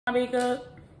Makeup.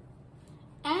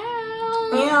 But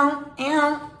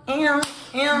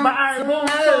Alright, boom.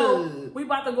 So we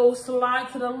about to go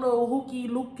slide to the little hooky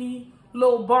looky,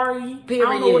 little barry. Period.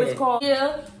 I don't know what it's called.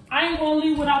 Yeah. I ain't gonna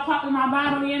leave without popping my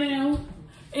bottle, you know.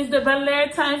 It's the Bel-Air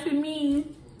time for me.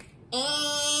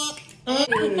 Bum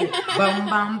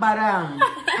bum badam.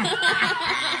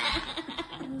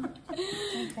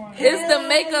 It's the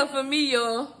makeup for me,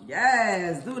 y'all.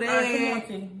 Yes, do that. Alright, come on,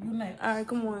 T. You next. Alright,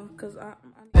 come on, cause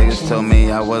Niggas told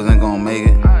me I wasn't gonna make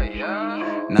it.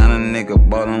 Now a nigga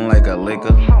ballin' like a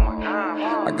liquor.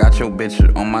 I got your bitch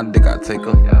on my dick, I take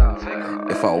her.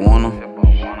 If I wanna,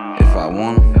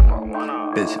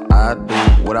 bitch, I do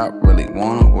what I really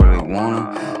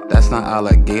wanna. That's not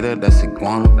alligator, that's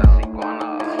iguana.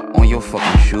 On your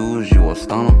fucking shoes, you a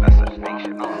stunner.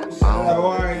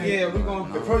 Alright, yeah, we gonna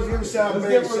First, give a shout, baby.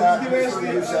 Give a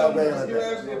shout, baby.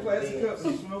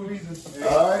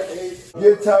 Alright,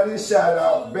 give Tony a shout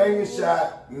out, bang a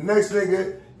shot. Next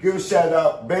nigga, give a shout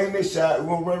out, bang the shot. We're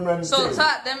gonna run around the so table.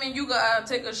 Todd, that mean you gotta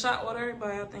take a shot with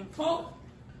everybody, I think.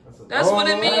 That's what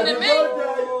it mean to me.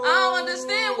 I don't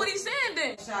understand what he's saying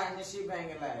then. Shot and she bang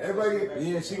it last. Everybody,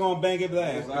 yeah, she gonna bang it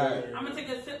last. Alright. I'm gonna take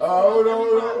a sip. hold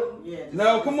on. Yeah.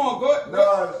 No, come on, go ahead.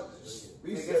 No,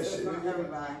 we said shit.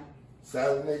 Everybody.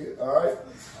 Silent nigga, alright?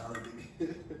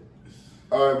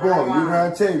 Alright, boom, you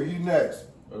round table, you next.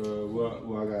 What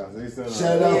I gotta say something.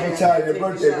 Shout out for Ty, your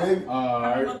birthday, baby.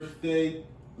 Alright, birthday,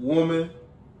 woman.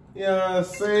 You know what I'm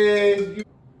saying? You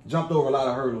jumped over a lot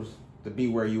of hurdles to be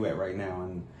where you at right now.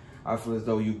 And I feel as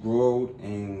though you grew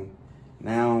and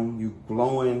now you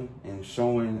glowing and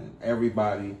showing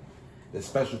everybody the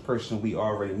special person we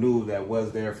already knew that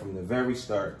was there from the very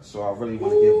start. So I really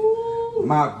want to give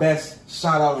my best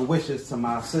shout out and wishes to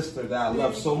my sister that I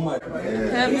love so much. Happy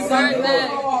birthday.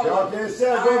 Y'all can't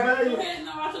say go, baby.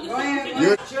 Go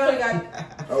ahead. Sure, got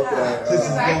Okay. This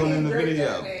is going in the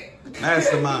video.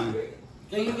 Mastermind.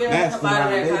 Can you get us about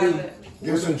that pilot?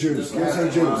 Give some juice, give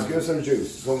some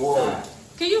juice, some water.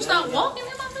 Can you stop walking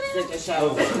him after that? Take a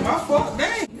shot. My fault,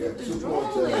 dang. Yeah, 2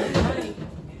 points to that.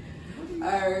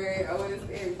 Alright, I want to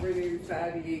say I'm pretty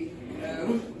excited.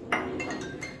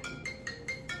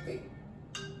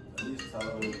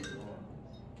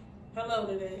 Hello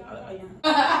today.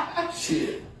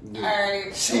 Shit.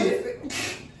 Alright.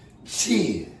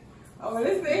 Shit. I want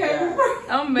to say happy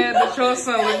birthday. I'm mad that your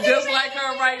son look just like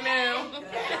her right now.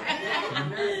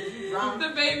 The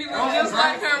baby look just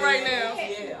like her right now.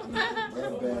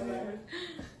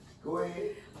 Go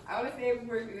ahead. I want to say happy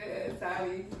birthday to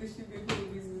Sally. Because she been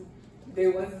putting these day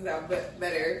ones is out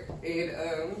better. And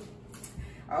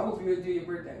I hope you enjoy your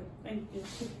birthday. Thank you.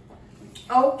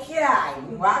 Okay.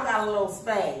 Well, I got a little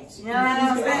space. You know what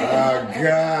I'm saying? Oh,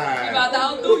 God. He about to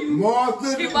outdo you.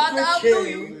 Martha He about to outdo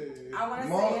you. I want to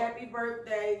say happy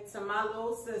birthday to my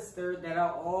little sister that I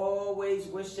always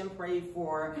wish and pray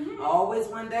for. I always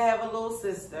wanted to have a little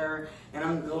sister, and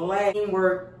I'm glad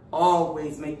work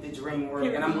always make the dream work,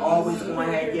 and I'm always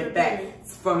going to get back.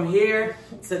 From here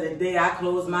to the day I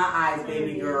close my eyes,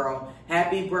 baby girl.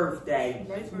 Happy birthday.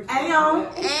 Ayo.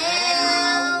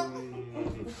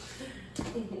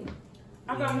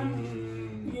 I got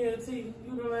one. Yeah, T.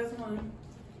 You the last one.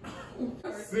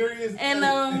 Serious. And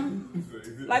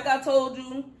like I told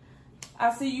you,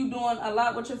 I see you doing a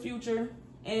lot with your future,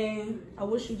 and I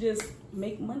wish you just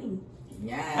make money.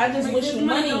 Yeah. I just wish you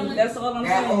money. That's all I'm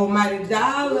That saying. almighty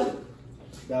dollar.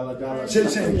 Dollar.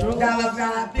 Ching. Dollar.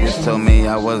 Niggas told me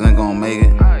I wasn't gonna make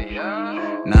it.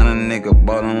 Now a nigga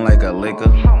ballin' like a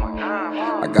liquor.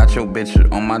 I got your bitch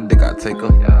on my dick, I take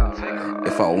her.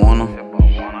 If I wanna,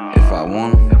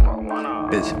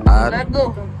 bitch, I Let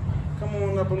go. Come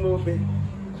on up a little bit.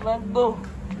 Let go.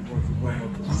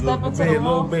 Step into the A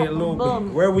little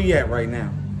bit. Where we at right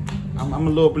now? I'm a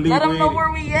little believer. Let them know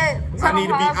where we at. I need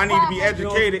to be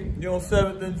educated. You're on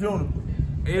 7th and Juniper.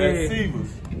 Yeah. That's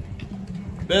Severs.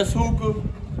 That's hookah.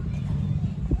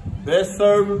 That's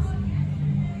service.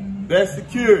 That's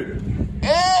security.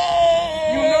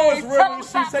 Hey, You know it's real tell when them she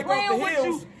stop take off playing the with heels.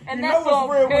 you. And You that's know on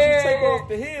it's real when she take period. off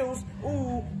the heels.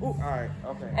 Ooh. Alright,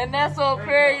 okay. And that's on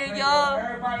period, y'all.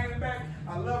 Everybody in the back,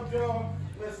 I love y'all.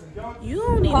 Listen, y'all. You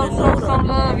don't even Post know some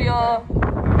love, y'all.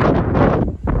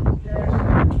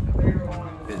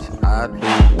 bitch, I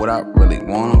do what I really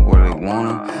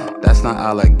wanna. That's not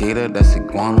alligator, that's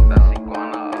iguana.